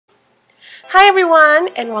Hi everyone,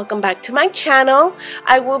 and welcome back to my channel.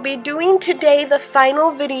 I will be doing today the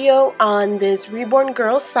final video on this Reborn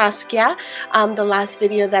girl Saskia. The last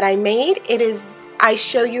video that I made, I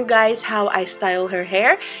show you guys how I style her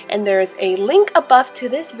hair, and there's a link above to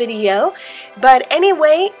this video. But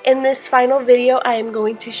anyway, in this final video I am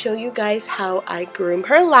going to show you guys how I groom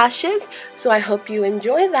her lashes, so I hope you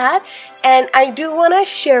enjoy that. And I do want to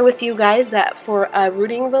share with you guys that for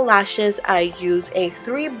rooting the lashes, I use a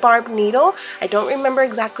 3-barb needle. I don't remember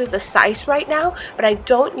exactly the size right now, but I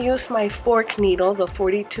don't use my fork needle, the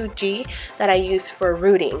 42G that I use for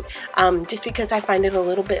rooting, just because I find it a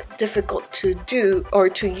little bit difficult to do or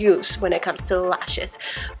to use when it comes to the lashes.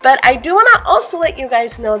 But I do want to also let you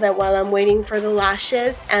guys know that while I'm waiting for the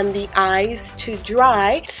lashes and the eyes to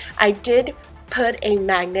dry, I did put a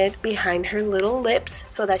magnet behind her little lips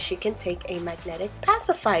so that she can take a magnetic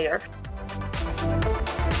pacifier.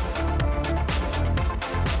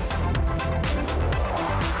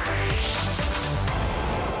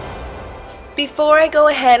 Before I go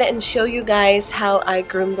ahead and show you guys how I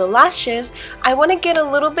groom the lashes, I want to get a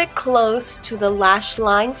little bit close to the lash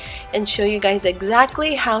line and show you guys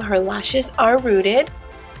exactly how her lashes are rooted.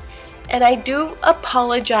 And I do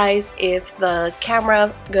apologize if the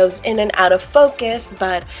camera goes in and out of focus,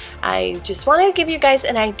 but I just wanted to give you guys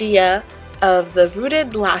an idea of the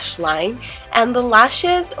rooted lash line. And the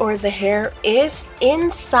lashes or the hair is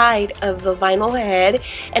inside of the vinyl head,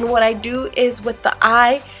 and what I do is with the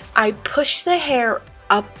eye, I push the hair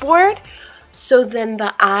upward, so then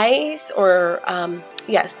the eyes, or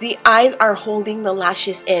yes, the eyes are holding the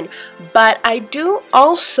lashes in. But I do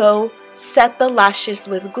also set the lashes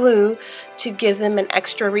with glue to give them an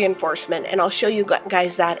extra reinforcement, and I'll show you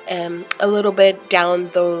guys that a little bit down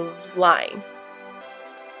the line.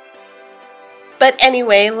 But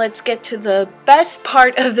anyway, let's get to the best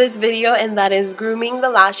part of this video, and that is grooming the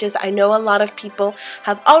lashes. I know a lot of people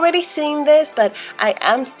have already seen this, but I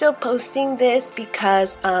am still posting this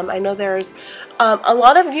because I know there's a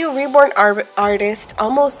lot of new Reborn artists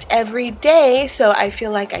almost every day, so I feel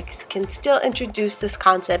like I can still introduce this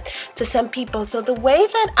concept to some people. So the way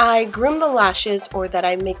that I groom the lashes, or that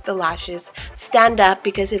I make the lashes stand up,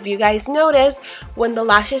 because if you guys notice, when the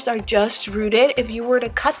lashes are just rooted, if you were to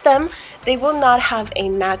cut them, they will not have a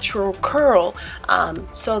natural curl.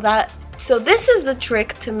 So this is the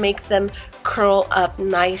trick to make them curl up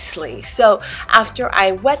nicely. So after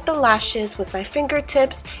I wet the lashes with my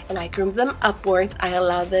fingertips and I groom them upwards, I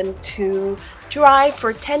allow them to dry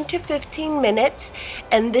for 10 to 15 minutes,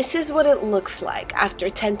 and this is what it looks like after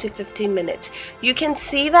 10 to 15 minutes. You can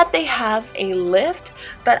see that they have a lift,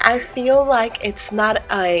 but I feel like it's not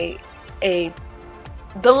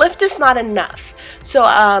the lift is not enough. So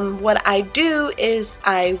what I do is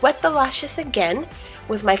I wet the lashes again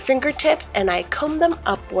with my fingertips and I comb them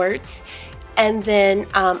upwards, and then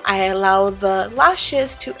I allow the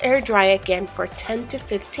lashes to air dry again for 10 to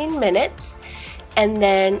 15 minutes, and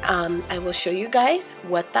then I will show you guys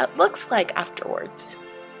what that looks like afterwards.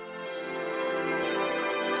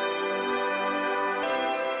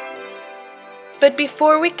 But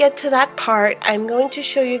before we get to that part, I'm going to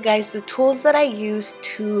show you guys the tools that I use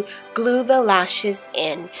to glue the lashes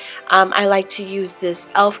in. I like to use this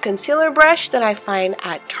e.l.f. concealer brush that I find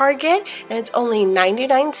at Target, and it's only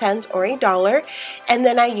 99 cents or $1. And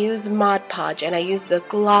then I use Mod Podge, and I use the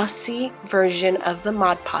glossy version of the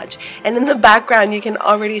Mod Podge. And in the background, you can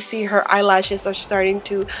already see her eyelashes are starting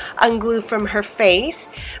to unglue from her face.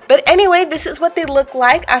 But anyway, this is what they look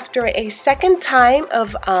like after a second time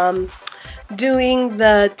of doing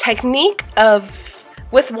the technique of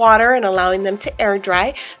with water and allowing them to air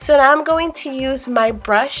dry. So now I'm going to use my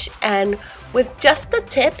brush, and with just the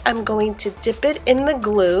tip I'm going to dip it in the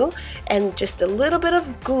glue, and just a little bit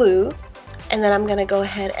of glue, and then I'm going to go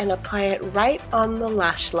ahead and apply it right on the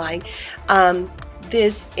lash line.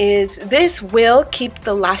 This will keep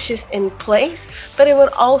the lashes in place, but it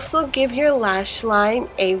would also give your lash line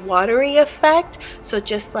a watery effect, so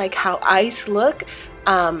just like how eyes look,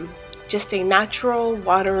 just a natural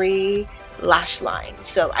watery lash line.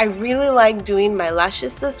 So I really like doing my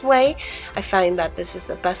lashes this way. I find that this is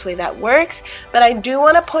the best way that works, but I do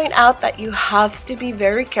want to point out that you have to be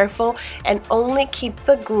very careful and only keep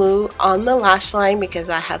the glue on the lash line, because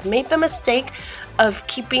I have made the mistake of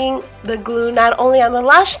keeping the glue not only on the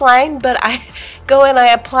lash line, but I go and I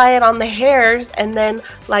apply it on the hairs, and then,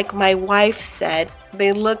 like my wife said,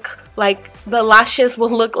 they look like, the lashes will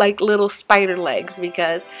look like little spider legs,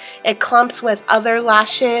 because it clumps with other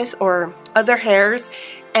lashes or other hairs,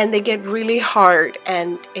 and they get really hard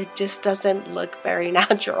and it just doesn't look very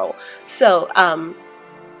natural. So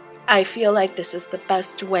I feel like this is the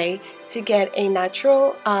best way to get a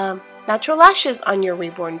natural natural lashes on your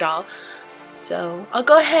Reborn doll. So I'll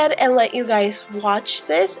go ahead and let you guys watch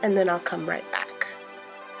this, and then I'll come right back.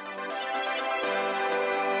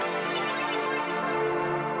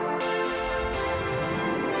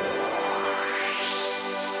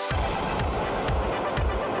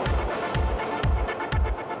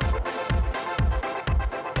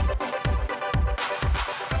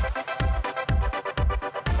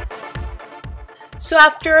 So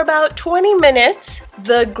after about 20 minutes,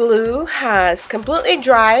 the glue has completely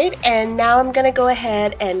dried, and now I'm going to go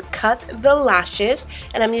ahead and cut the lashes.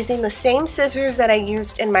 And I'm using the same scissors that I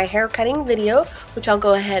used in my hair cutting video, which I'll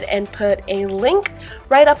go ahead and put a link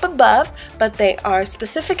right up above. But they are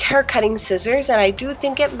specific hair cutting scissors, and I do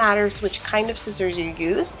think it matters which kind of scissors you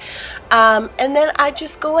use. And then I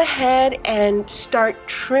just go ahead and start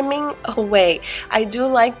trimming away. I do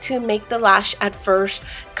like to make the lash at first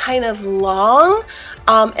kind of long,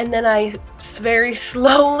 and then I very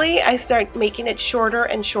slowly I start making it shorter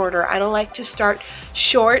and shorter. I don't like to start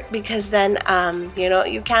short because then you know,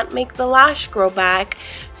 you can't make the lash grow back.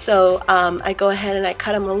 So I go ahead and I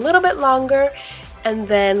cut them a little bit longer, and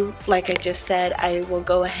then like I just said, I will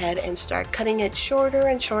go ahead and start cutting it shorter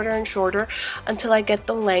and shorter and shorter until I get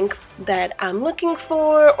the length that I'm looking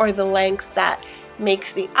for, or the length that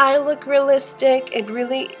makes the eye look realistic. It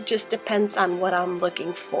really just depends on what I'm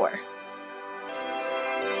looking for.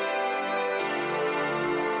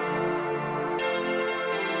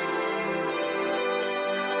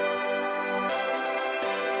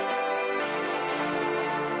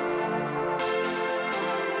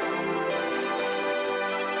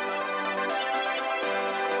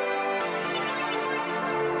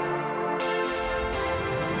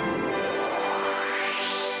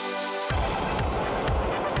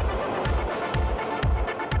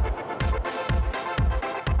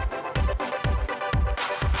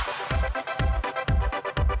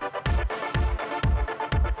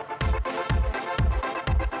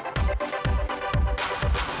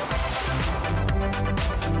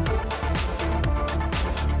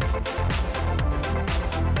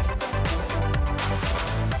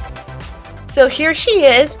 So here she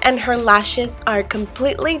is, and her lashes are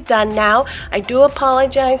completely done now. I do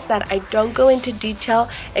apologize that I don't go into detail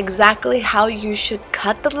exactly how you should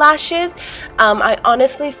cut the lashes. I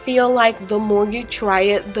honestly feel like the more you try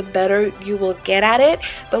it, the better you will get at it.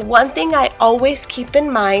 But one thing I always keep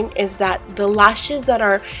in mind is that the lashes that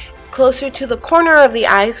are closer to the corner of the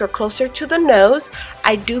eyes or closer to the nose,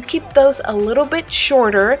 I do keep those a little bit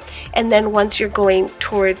shorter. And then once you're going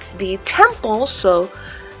towards the temples, so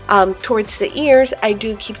towards the ears, I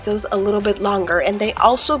do keep those a little bit longer, and they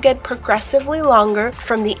also get progressively longer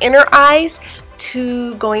from the inner eyes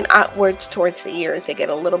to going outwards towards the ears. They get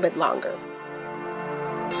a little bit longer.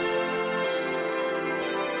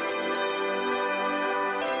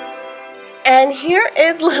 And here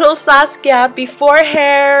is little Saskia before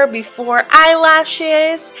hair, before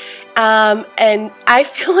eyelashes. And I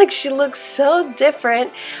feel like she looks so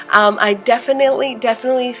different. I definitely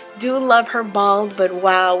do love her bald, but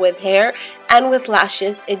wow, with hair and with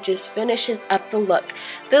lashes, it just finishes up the look.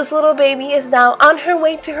 This little baby is now on her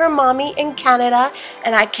way to her mommy in Canada,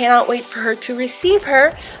 and I cannot wait for her to receive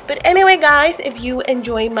her. But anyway, guys, if you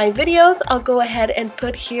enjoy my videos, I'll go ahead and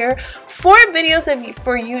put here 4 videos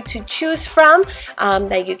for you to choose from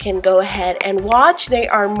that you can go ahead and watch. They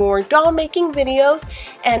are more doll making videos,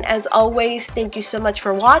 and as always, thank you so much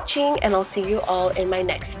for watching, and I'll see you all in my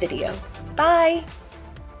next video. Bye!